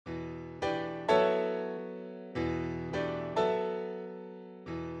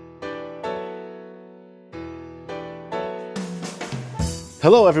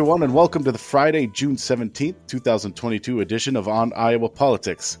Hello, everyone, and welcome to the Friday, June 17th, 2022 edition of On Iowa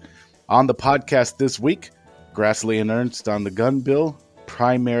Politics. On the podcast this week, Grassley and Ernst on the gun bill,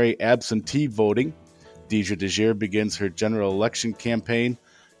 primary absentee voting, Deidre DeGier begins her general election campaign,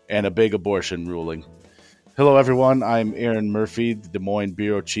 and a big abortion ruling. Hello, everyone. I'm Aaron Murphy, the Des Moines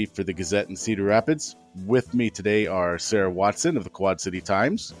Bureau Chief for the Gazette in Cedar Rapids. With me today are Sarah Watson of the Quad City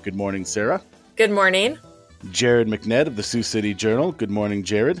Times. Good morning, Sarah. Good morning. Jared McNedd of the Sioux City Journal. Good morning,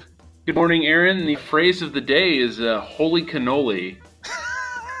 Jared. Good morning, Aaron. The phrase of the day is holy cannoli.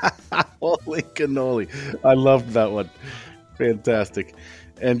 Holy cannoli. I loved that one. Fantastic.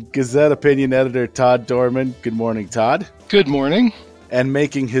 And Gazette opinion editor Todd Dorman. Good morning, Todd. Good morning. And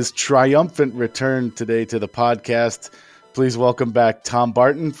making his triumphant return today to the podcast, please welcome back Tom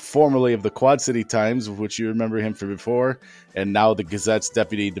Barton, formerly of the Quad City Times, of which you remember him from before, and now the Gazette's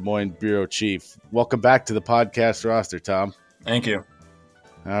Deputy Des Moines Bureau Chief. Welcome back to the podcast roster, Tom. Thank you.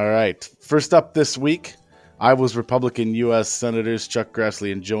 All right. First up this week, Iowa's Republican U.S. Senators Chuck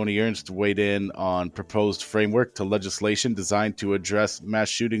Grassley and Joni Ernst weighed in on proposed framework to legislation designed to address mass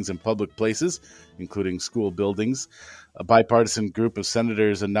shootings in public places, including school buildings. A bipartisan group of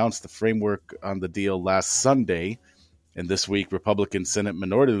senators announced the framework on the deal last Sunday. And this week, Republican Senate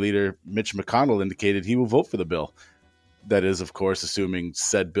Minority Leader Mitch McConnell indicated he will vote for the bill. That is, of course, assuming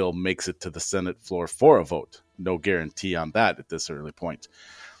said bill makes it to the Senate floor for a vote. No guarantee on that at this early point.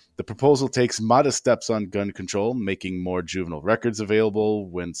 The proposal takes modest steps on gun control, making more juvenile records available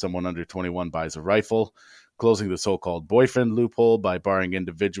when someone under 21 buys a rifle, closing the so-called boyfriend loophole by barring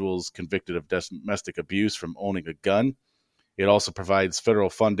individuals convicted of domestic abuse from owning a gun. It also provides federal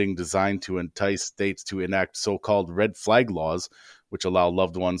funding designed to entice states to enact so-called red flag laws, which allow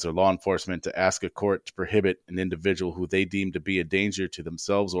loved ones or law enforcement to ask a court to prohibit an individual who they deem to be a danger to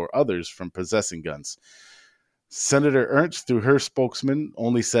themselves or others from possessing guns. Senator Ernst, through her spokesman,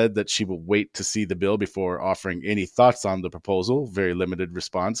 only said that she will wait to see the bill before offering any thoughts on the proposal. Very limited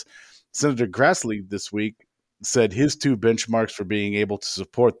response. Senator Grassley this week said his two benchmarks for being able to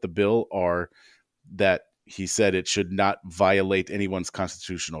support the bill are that he said it should not violate anyone's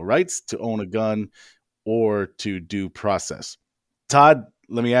constitutional rights to own a gun or to due process. Todd,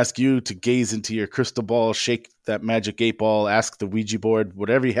 let me ask you to gaze into your crystal ball, shake that magic 8-ball, ask the Ouija board,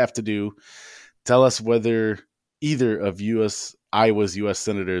 whatever you have to do. Tell us whether either of Iowa's U.S.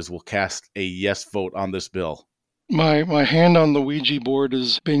 senators will cast a yes vote on this bill. My hand on the Ouija board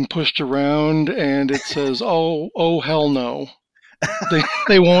is being pushed around, and it says, "Oh, hell no."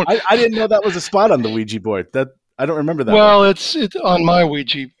 They won't. I didn't know that was a spot on the Ouija board. I don't remember that. Well, it's on my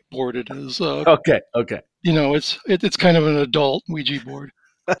Ouija board. It is. Okay. You know, it's kind of an adult Ouija board.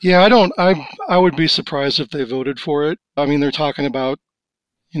 Yeah, I would be surprised if they voted for it. I mean, they're talking about,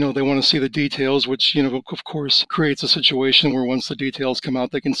 they want to see the details, which, of course, creates a situation where once the details come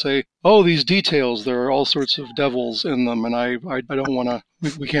out, they can say, "Oh, these details, there are all sorts of devils in them, and I don't want to.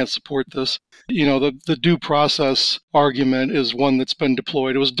 We can't support this." The due process argument is one that's been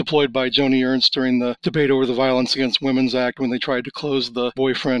deployed. It was deployed by Joni Ernst during the debate over the Violence Against Women's Act when they tried to close the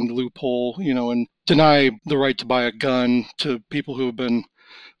boyfriend loophole, and deny the right to buy a gun to people who have been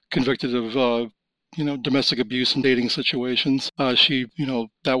convicted of domestic abuse and dating situations.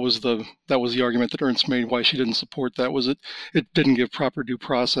 That was the argument that Ernst made why she didn't support that, was it didn't give proper due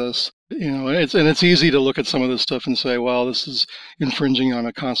process. It's easy to look at some of this stuff and say, well, this is infringing on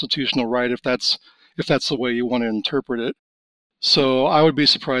a constitutional right if that's the way you want to interpret it. So I would be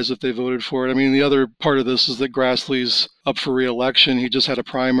surprised if they voted for it. I mean, the other part of this is that Grassley's up for re-election. He just had a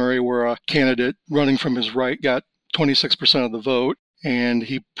primary where a candidate running from his right got 26% of the vote. And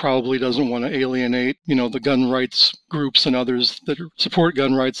he probably doesn't want to alienate, the gun rights groups and others that support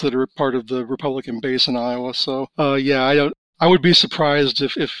gun rights that are part of the Republican base in Iowa. So, I would be surprised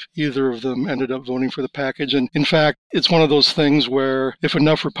if either of them ended up voting for the package. And in fact, it's one of those things where if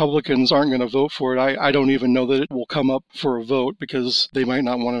enough Republicans aren't going to vote for it, I don't even know that it will come up for a vote because they might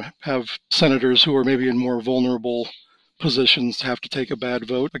not want to have senators who are maybe in more vulnerable positions have to take a bad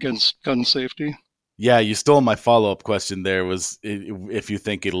vote against gun safety. Yeah, you stole my follow-up question there, was if you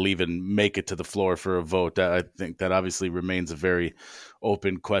think it'll even make it to the floor for a vote. I think that obviously remains a very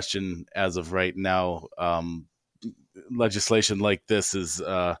open question as of right now. Legislation like this is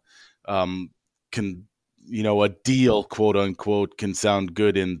a deal, quote unquote, can sound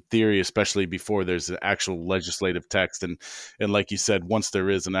good in theory, especially before there's an actual legislative text. And like you said, once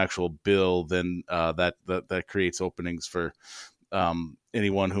there is an actual bill, then that creates openings for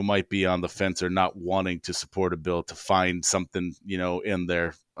anyone who might be on the fence or not wanting to support a bill to find something, in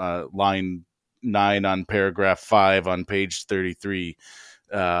there. Line 9 on paragraph 5 on page 33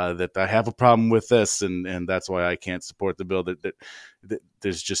 that I have a problem with this, and that's why I can't support the bill. That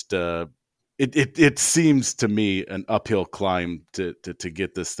there's just it seems to me an uphill climb to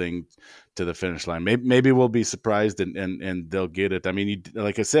get this thing to the finish line. Maybe we'll be surprised and they'll get it. I mean,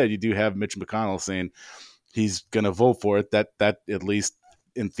 like I said, you do have Mitch McConnell saying he's going to vote for it. That at least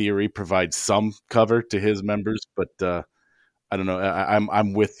in theory provides some cover to his members. But I don't know.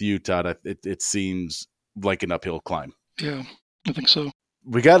 I'm with you, Todd. It seems like an uphill climb. Yeah, I think so.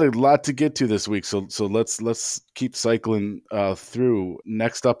 We got a lot to get to this week, so let's keep cycling through.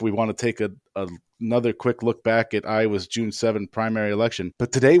 Next up, we want to take another quick look back at Iowa's June 7 primary election.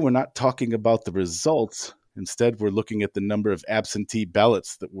 But today, we're not talking about the results. Instead, we're looking at the number of absentee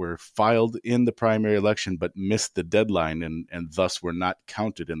ballots that were filed in the primary election but missed the deadline and thus were not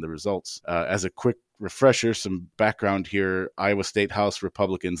counted in the results. As a quick refresher, some background here. Iowa State House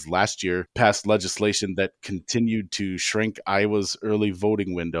Republicans last year passed legislation that continued to shrink Iowa's early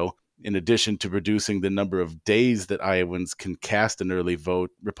voting window. In addition to reducing the number of days that Iowans can cast an early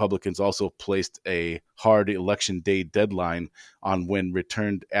vote, Republicans also placed a hard election day deadline on when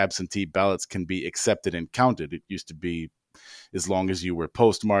returned absentee ballots can be accepted and counted. It used to be as long as you were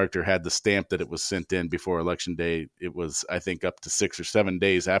postmarked or had the stamp that it was sent in before election day. It was, I think, up to 6 or 7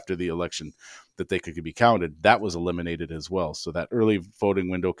 days after the election that they could be counted. That was eliminated as well. So that early voting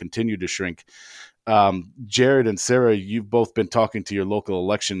window continued to shrink. Jared and Sarah, you've both been talking to your local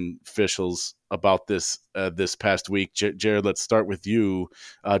election officials about this this past week. Jared, let's start with you.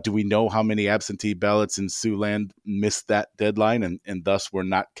 Do we know how many absentee ballots in Siouxland missed that deadline and thus were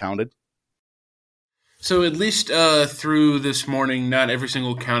not counted? So at least through this morning, not every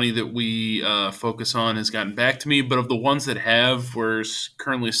single county that we focus on has gotten back to me, but of the ones that have, we're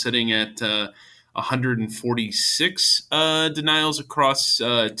currently sitting at 146 denials across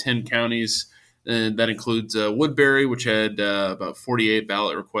 10 counties. That includes Woodbury, which had about 48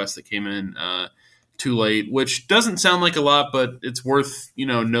 ballot requests that came in too late, which doesn't sound like a lot, but it's worth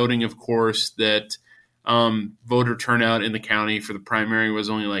noting, of course, that voter turnout in the county for the primary was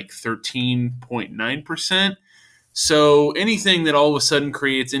only like 13.9%. So anything that all of a sudden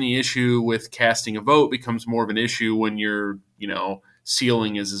creates any issue with casting a vote becomes more of an issue when your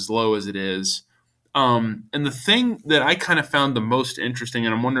ceiling is as low as it is. And the thing that I kind of found the most interesting,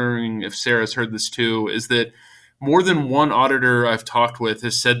 and I'm wondering if Sarah's heard this too, is that more than one auditor I've talked with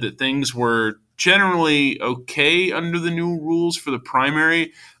has said that things were generally okay under the new rules for the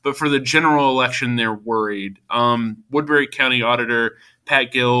primary, but for the general election, they're worried. Woodbury County Auditor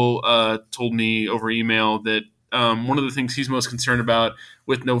Pat Gill told me over email that one of the things he's most concerned about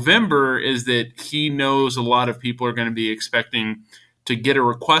with November is that he knows a lot of people are going to be expecting to get a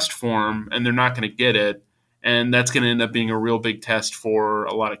request form and they're not going to get it. And that's going to end up being a real big test for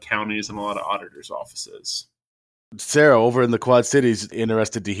a lot of counties and a lot of auditors' offices. Sarah, over in the Quad Cities,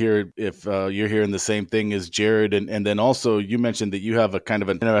 interested to hear if you're hearing the same thing as Jared. And then also you mentioned that you have a kind of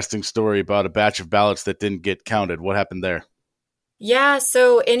an interesting story about a batch of ballots that didn't get counted. What happened there? Yeah,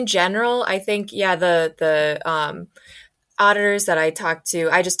 so in general, I think, the auditors that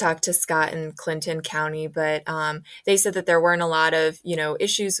I just talked to Scott in Clinton County, but they said that there weren't a lot of,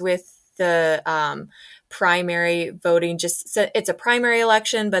 issues with the primary voting. Just it's a primary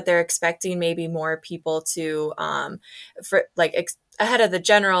election, but they're expecting maybe more people to ahead of the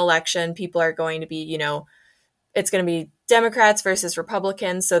general election, people are going to be, it's going to be Democrats versus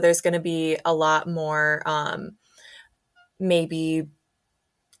Republicans. So there's going to be a lot more maybe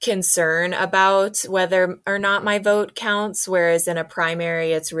concern about whether or not my vote counts, whereas in a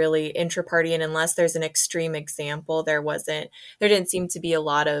primary it's really intra-party, and unless there's an extreme example, there didn't seem to be a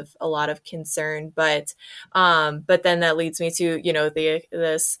lot of concern. But then that leads me to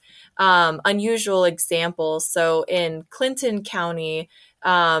this unusual example. So in Clinton County,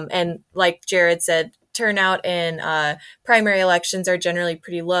 and like Jared said, turnout in primary elections are generally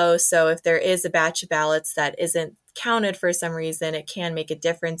pretty low. So if there is a batch of ballots that isn't counted for some reason, it can make a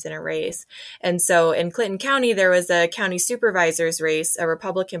difference in a race. And so in Clinton County, there was a county supervisor's race, a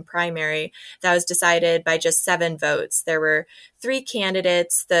Republican primary, that was decided by just 7 votes. There were 3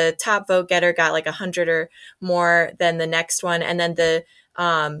 candidates. The top vote getter got like 100 or more than the next one. And then the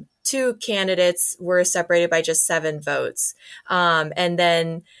 2 candidates were separated by just 7 votes. And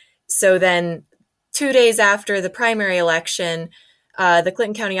then 2 days after the primary election, the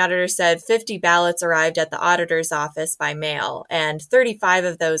Clinton County Auditor said 50 ballots arrived at the auditor's office by mail, and 35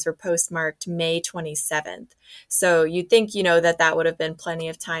 of those were postmarked May 27th. So you'd think, that would have been plenty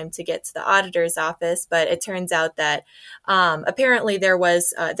of time to get to the auditor's office, but it turns out that apparently there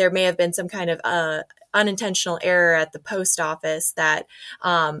may have been some kind of unintentional error at the post office that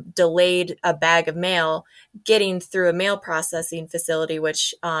delayed a bag of mail getting through a mail processing facility,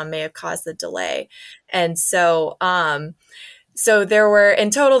 which may have caused the delay. And so in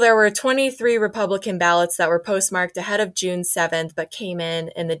total, there were 23 Republican ballots that were postmarked ahead of June 7th, but came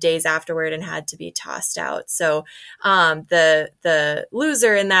in the days afterward and had to be tossed out. So the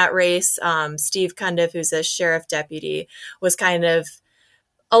loser in that race, Steve Cundiff, who's a sheriff deputy, was kind of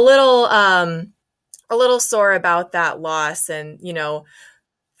a little sore about that loss, and,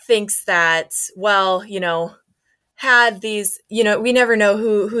 thinks that, well, had these, we never know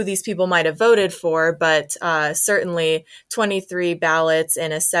who these people might have voted for, but certainly 23 ballots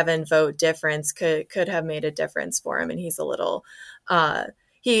and a 7-vote difference could have made a difference for him. And he's a little,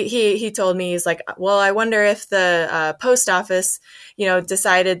 he told me, he's like, well, I wonder if the post office,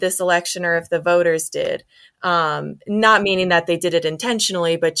 decided this election or if the voters did. Not meaning that they did it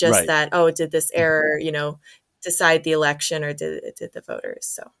intentionally, but just Right. that, did this error, decide the election, or did the voters?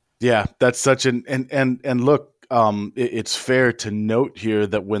 So. Yeah, that's such and look, it's fair to note here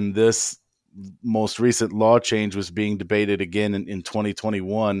that when this most recent law change was being debated again in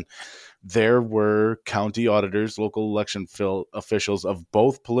 2021, there were county auditors, local election officials of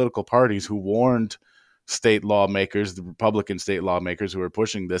both political parties who warned state lawmakers, the Republican state lawmakers who were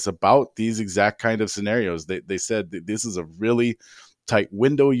pushing this, about these exact kind of scenarios. They said that this is a really tight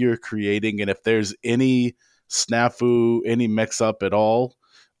window you're creating, and if there's any snafu, any mix up at all,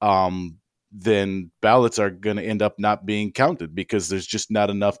 then ballots are going to end up not being counted because there's just not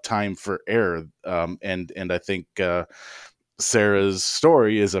enough time for error. And I think Sarah's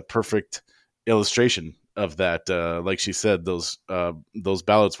story is a perfect illustration of that. Like she said, those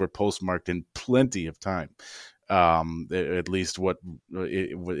ballots were postmarked in plenty of time. At least what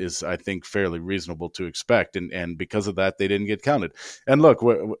is, I think, fairly reasonable to expect. And because of that, they didn't get counted. And look,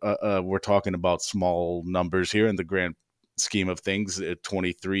 we're talking about small numbers here in the grand scheme of things.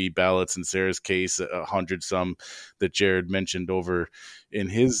 23 ballots in Sarah's case, 100 some that Jared mentioned over in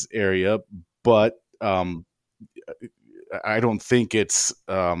his area. But I don't think it's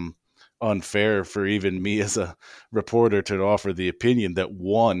unfair for even me as a reporter to offer the opinion that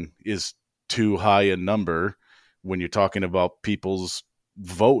one is too high a number when you're talking about people's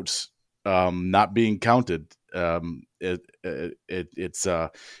votes not being counted.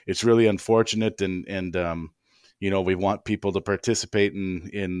 It's really unfortunate, and we want people to participate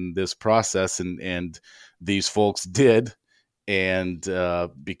in this process, and these folks did, and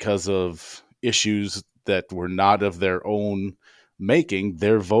because of issues that were not of their own making,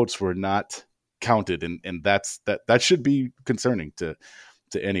 their votes were not counted, and that should be concerning to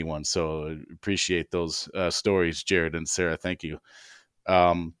anyone. So appreciate those stories, Jared and Sarah. Thank you.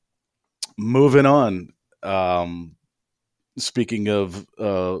 Moving on. Speaking of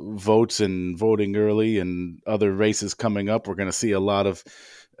votes and voting early and other races coming up, we're going to see a lot of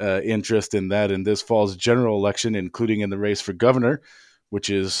interest in that in this fall's general election, including in the race for governor, which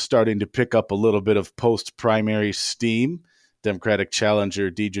is starting to pick up a little bit of post-primary steam. Democratic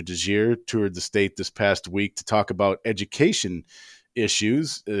challenger Deidre DeJear toured the state this past week to talk about education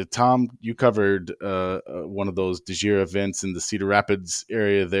issues. Tom, you covered one of those DeJear events in the Cedar Rapids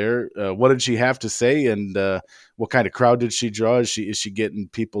area there. What did she have to say, and what kind of crowd did she draw? Is she getting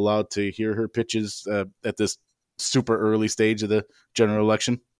people out to hear her pitches at this super early stage of the general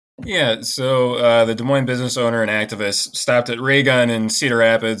election? Yeah, so the Des Moines business owner and activist stopped at Ray Gun in Cedar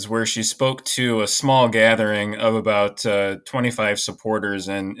Rapids, where she spoke to a small gathering of about 25 supporters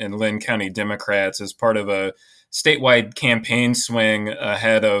and Linn County Democrats as part of a statewide campaign swing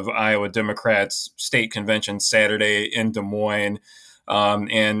ahead of Iowa Democrats' state convention Saturday in Des Moines,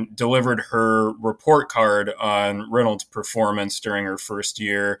 and delivered her report card on Reynolds' performance during her first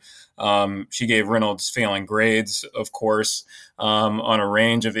year. She gave Reynolds failing grades, of course, on a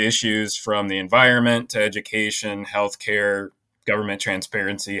range of issues from the environment to education, healthcare, government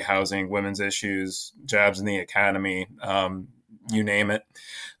transparency, housing, women's issues, jobs in the economy, you name it.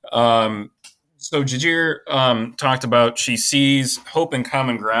 So DeJear talked about she sees hope and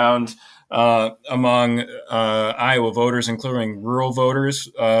common ground among Iowa voters, including rural voters,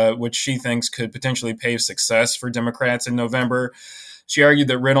 which she thinks could potentially pave success for Democrats in November. She argued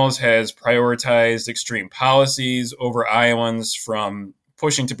that Reynolds has prioritized extreme policies over Iowans, from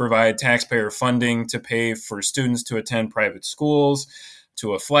pushing to provide taxpayer funding to pay for students to attend private schools,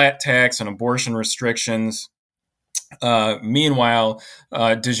 to a flat tax on abortion restrictions. Meanwhile,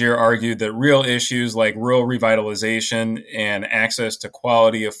 DeJear argued that real issues like rural revitalization and access to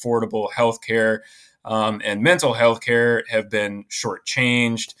quality, affordable health care and mental health care have been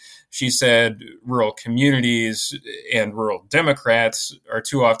shortchanged. she said rural communities and rural Democrats are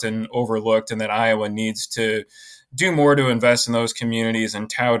too often overlooked, and that Iowa needs to do more to invest in those communities, and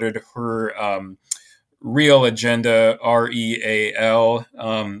touted her REAL agenda, REAL.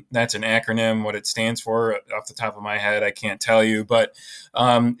 That's an acronym. What it stands for, off the top of my head, I can't tell you, but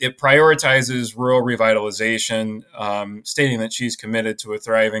it prioritizes rural revitalization, stating that she's committed to a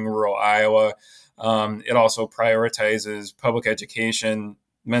thriving rural Iowa. It also prioritizes public education,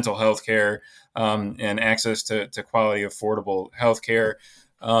 mental health care, and access to quality, affordable health care.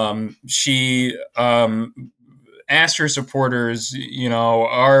 She asked her supporters,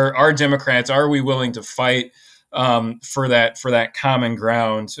 are Democrats, are we willing to fight for that common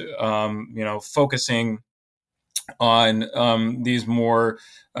ground, focusing on these more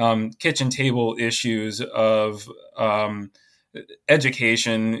kitchen table issues of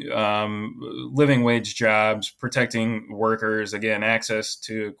education, living wage jobs, protecting workers, again, access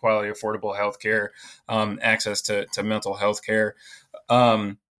to quality, affordable healthcare, access to mental health care.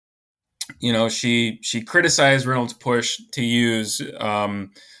 She criticized Reynolds' push to use $55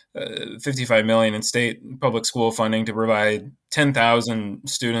 million in state public school funding to provide 10,000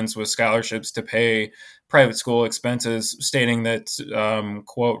 students with scholarships to pay private school expenses, stating that,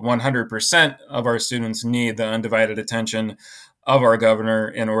 quote, 100% of our students need the undivided attention of our governor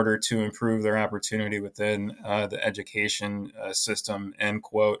in order to improve their opportunity within the education system, end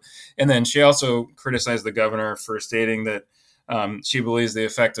quote. And then she also criticized the governor for stating that she believes the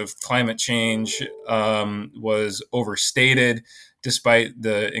effect of climate change was overstated, despite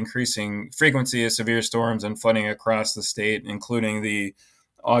the increasing frequency of severe storms and flooding across the state, including the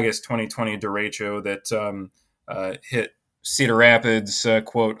August 2020 derecho that hit Cedar Rapids,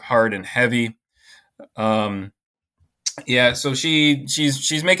 quote, hard and heavy. So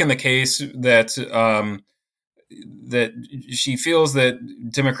she's making the case that that she feels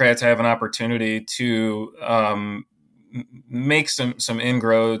that Democrats have an opportunity to make some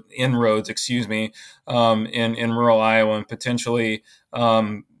inroads, in rural Iowa, and potentially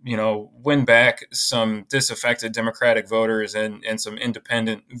win back some disaffected Democratic voters and some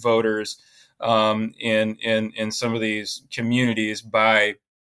independent voters in some of these communities by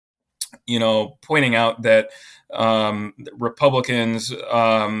pointing out that Republicans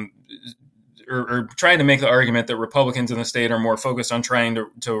or trying to make the argument that Republicans in the state are more focused on trying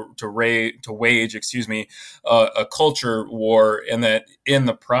to wage a culture war, and that in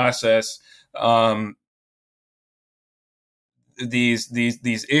the process,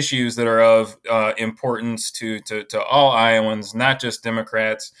 these issues that are of importance to all Iowans, not just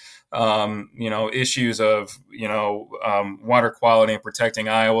Democrats, issues of water quality and protecting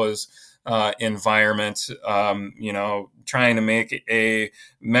Iowa's environment, trying to make a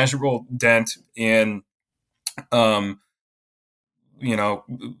measurable dent in,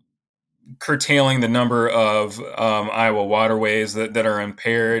 curtailing the number of Iowa waterways that are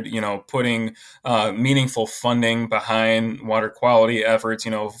impaired, putting meaningful funding behind water quality efforts,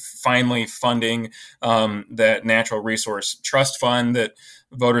 finally funding that Natural Resource Trust Fund that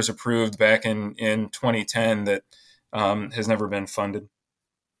voters approved back in 2010 that has never been funded.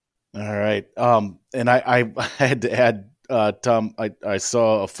 All right. And I had to add, Tom, I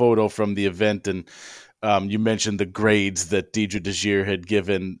saw a photo from the event, and you mentioned the grades that Deidre DeJear had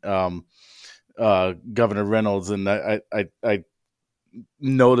given Governor Reynolds, and I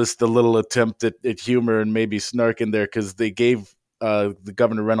noticed a little attempt at humor and maybe snark in there, because they gave the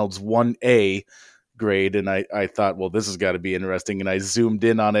Governor Reynolds 1A grade, and I thought, well, this has got to be interesting, and I zoomed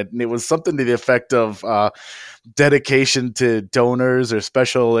in on it, and it was something to the effect of dedication to donors or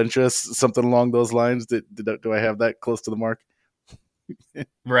special interests, something along those lines. Do I have that close to the mark?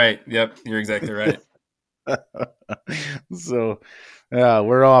 Right. Yep. You're exactly right. So, yeah,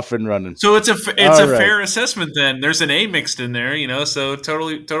 we're off and running. So it's a fair assessment then. There's an A mixed in there, so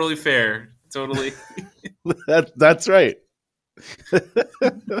totally fair. Totally. That's right.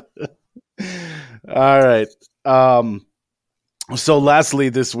 All right. So lastly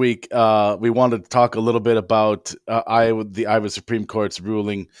this week, we wanted to talk a little bit about the Iowa Supreme Court's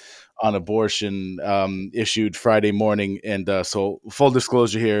ruling on abortion issued Friday morning. And so full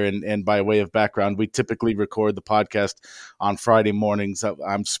disclosure here, and by way of background, we typically record the podcast on Friday mornings.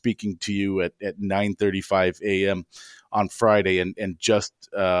 I'm speaking to you at 9:35 a.m. on Friday, and just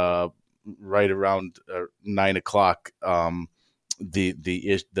right around 9 o'clock,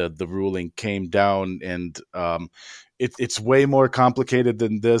 the ruling came down, and it's way more complicated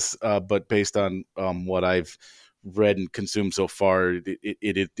than this, but based on what I've read and consumed so far,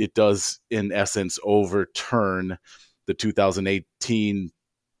 it does in essence overturn the 2018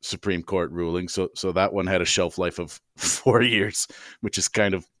 Supreme Court ruling. So that one had a shelf life of 4 years, which is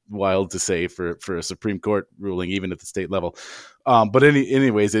kind of wild to say for a Supreme Court ruling, even at the state level. But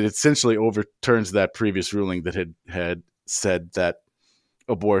anyways, it essentially overturns that previous ruling that had said that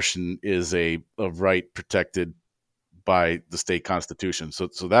abortion is a right protected by the state constitution. So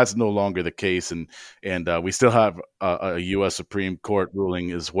that's no longer the case, and we still have a U.S. Supreme Court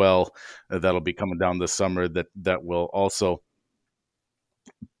ruling as well that'll be coming down this summer that will also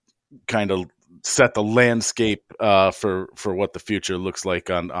kind of set the landscape for what the future looks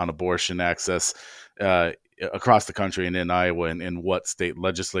like on abortion access across the country and in Iowa, and what state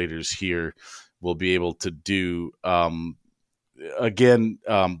legislators here will be able to do. Again,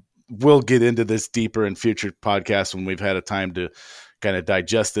 we'll get into this deeper in future podcasts when we've had a time to kind of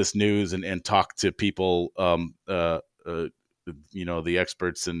digest this news and talk to people, the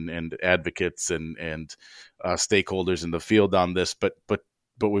experts and advocates and stakeholders in the field on this. But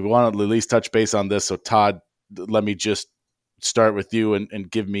we want to at least touch base on this. So Todd, let me just start with you and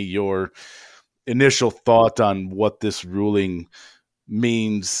give me your initial thought on what this ruling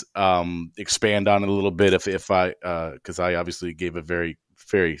means. Expand on it a little bit if I because I obviously gave a very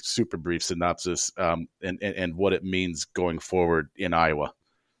super brief synopsis, and what it means going forward in Iowa.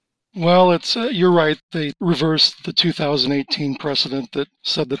 Well, it's you're right. They reversed the 2018 precedent that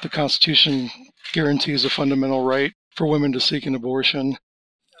said that the Constitution guarantees a fundamental right for women to seek an abortion.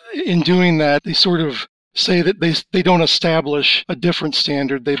 In doing that, they sort of say that they don't establish a different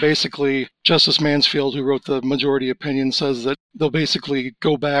standard. They basically, Justice Mansfield, who wrote the majority opinion, says that they'll basically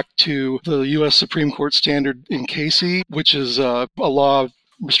go back to the U.S. Supreme Court standard in Casey, which is a law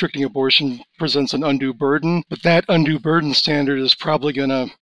restricting abortion presents an undue burden. But that undue burden standard is probably going to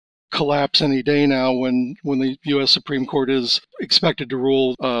collapse any day now when the U.S. Supreme Court is expected to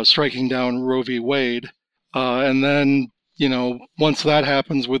rule striking down Roe v. Wade. And then, once that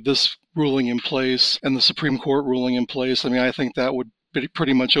happens with this ruling in place and the Supreme Court ruling in place, I think that would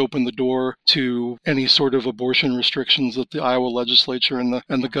pretty much open the door to any sort of abortion restrictions that the Iowa legislature and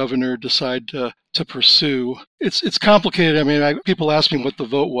the governor decide to pursue. It's complicated. People ask me what the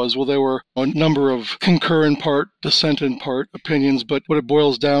vote was. Well, there were a number of concur in part, dissent in part opinions, but what it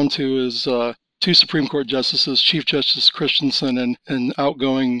boils down to is two Supreme Court justices, Chief Justice Christensen and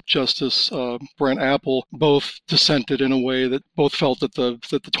outgoing Justice Brent Apple, both dissented in a way that both felt that the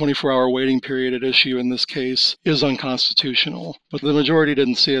 24-hour waiting period at issue in this case is unconstitutional. But the majority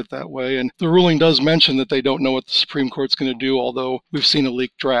didn't see it that way. And the ruling does mention that they don't know what the Supreme Court's going to do, although we've seen a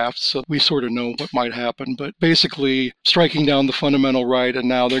leaked draft, so we sort of know what might happen. But basically, striking down the fundamental right, and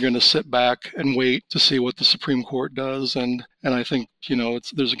now they're going to sit back and wait to see what the Supreme Court does. And I think,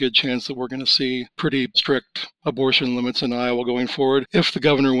 there's a good chance that we're going to see pretty strict abortion limits in Iowa going forward if the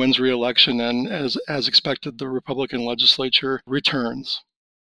governor wins re-election and, as expected, the Republican legislature returns.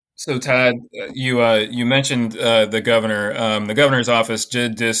 So, Todd, you mentioned the governor. The governor's office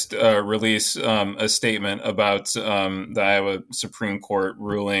did just release a statement about the Iowa Supreme Court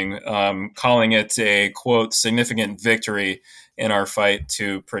ruling, calling it a, quote, significant victory in our fight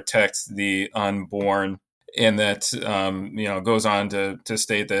to protect the unborn. And that, goes on to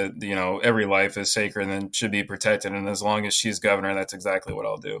state that, every life is sacred and should be protected. And as long as she's governor, that's exactly what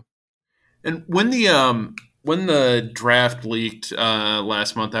I'll do. And when the draft leaked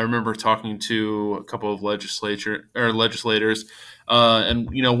last month, I remember talking to a couple of legislators, and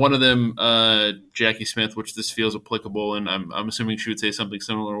one of them, Jackie Smith, which this feels applicable, and I'm assuming she would say something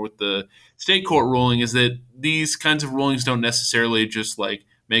similar with the state court ruling, is that these kinds of rulings don't necessarily just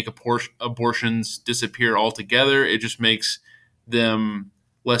make abortions disappear altogether. It just makes them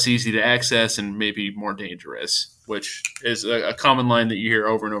less easy to access and maybe more dangerous, which is a common line that you hear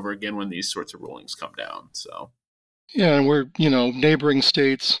over and over again when these sorts of rulings come down. So, yeah, and we're, neighboring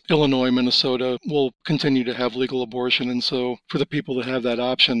states, Illinois, Minnesota, will continue to have legal abortion. And so for the people that have that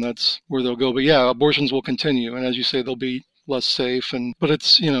option, that's where they'll go. But yeah, abortions will continue. And as you say, they'll be less safe, but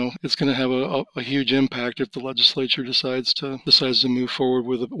it's it's going to have a huge impact if the legislature decides to move forward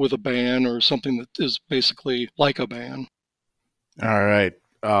with a ban or something that is basically like a ban. All right.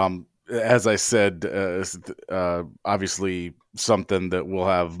 As I said, obviously something that we'll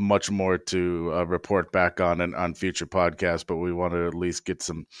have much more to report back on future podcasts, but we want to at least get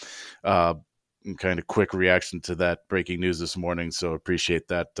some kind of quick reaction to that breaking news this morning. So appreciate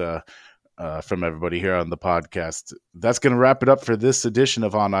that from everybody here on the podcast. That's going to wrap it up for this edition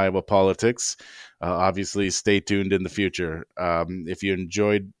of On Iowa Politics. Obviously, stay tuned in the future. If you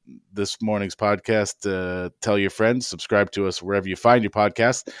enjoyed this morning's podcast, tell your friends, subscribe to us wherever you find your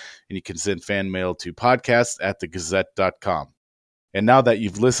podcast, and you can send fan mail to podcast@thegazette.com. And now that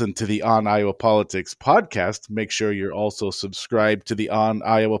you've listened to the On Iowa Politics podcast, make sure you're also subscribed to the On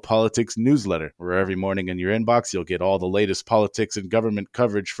Iowa Politics newsletter, where every morning in your inbox you'll get all the latest politics and government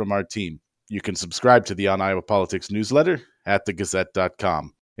coverage from our team. You can subscribe to the On Iowa Politics newsletter at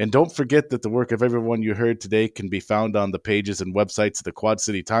thegazette.com. And don't forget that the work of everyone you heard today can be found on the pages and websites of the Quad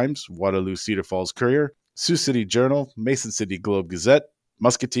City Times, Waterloo Cedar Falls Courier, Sioux City Journal, Mason City Globe Gazette,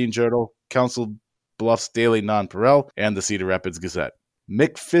 Muscatine Journal, Council Bluffs Daily Nonpareil, and the Cedar Rapids Gazette.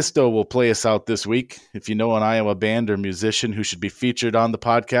 Mick Fisto will play us out this week. If you know an Iowa band or musician who should be featured on the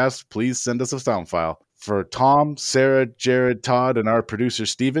podcast, please send us a sound file. For Tom, Sarah, Jared, Todd, and our producer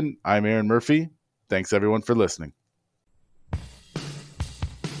Steven, I'm Aaron Murphy. Thanks everyone for listening.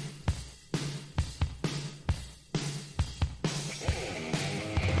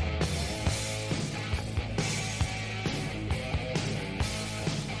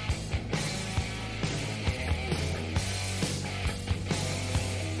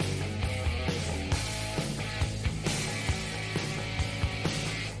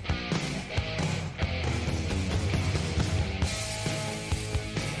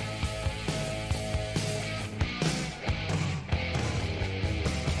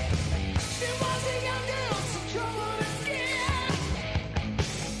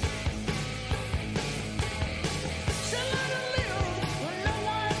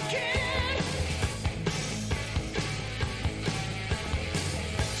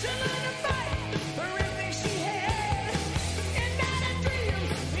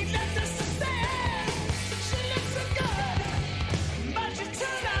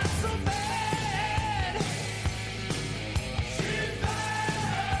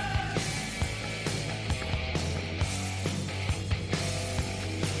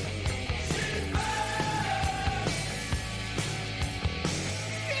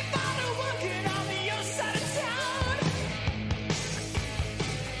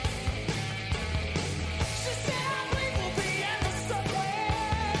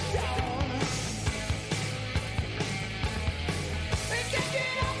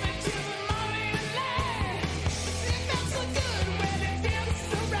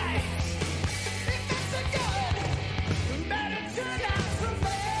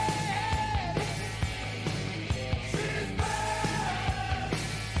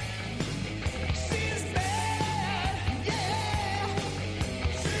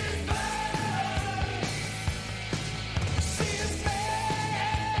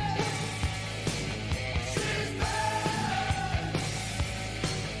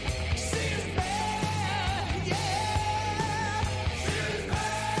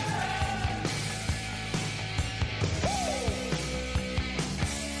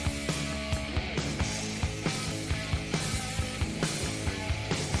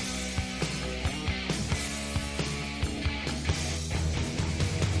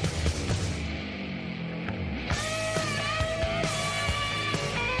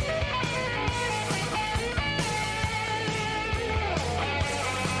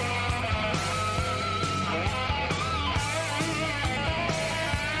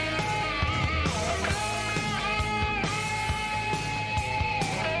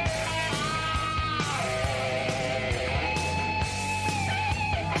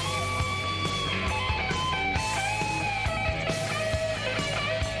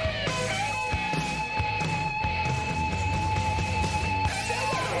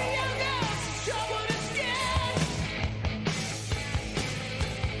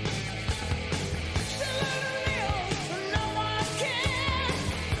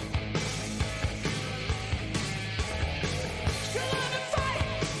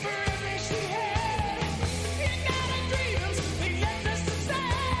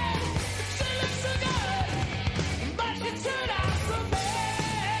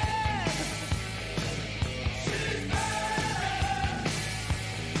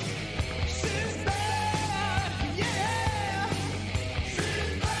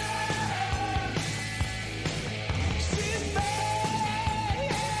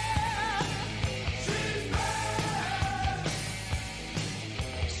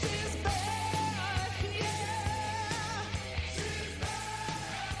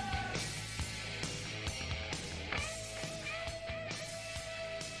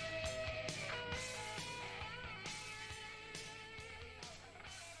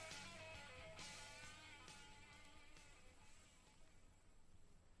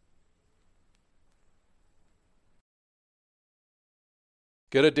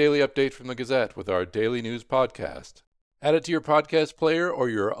 Get a daily update from the Gazette with our daily news podcast. Add it to your podcast player or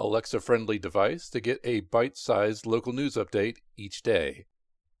your Alexa-friendly device to get a bite-sized local news update each day.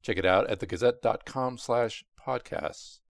 Check it out at thegazette.com/podcasts.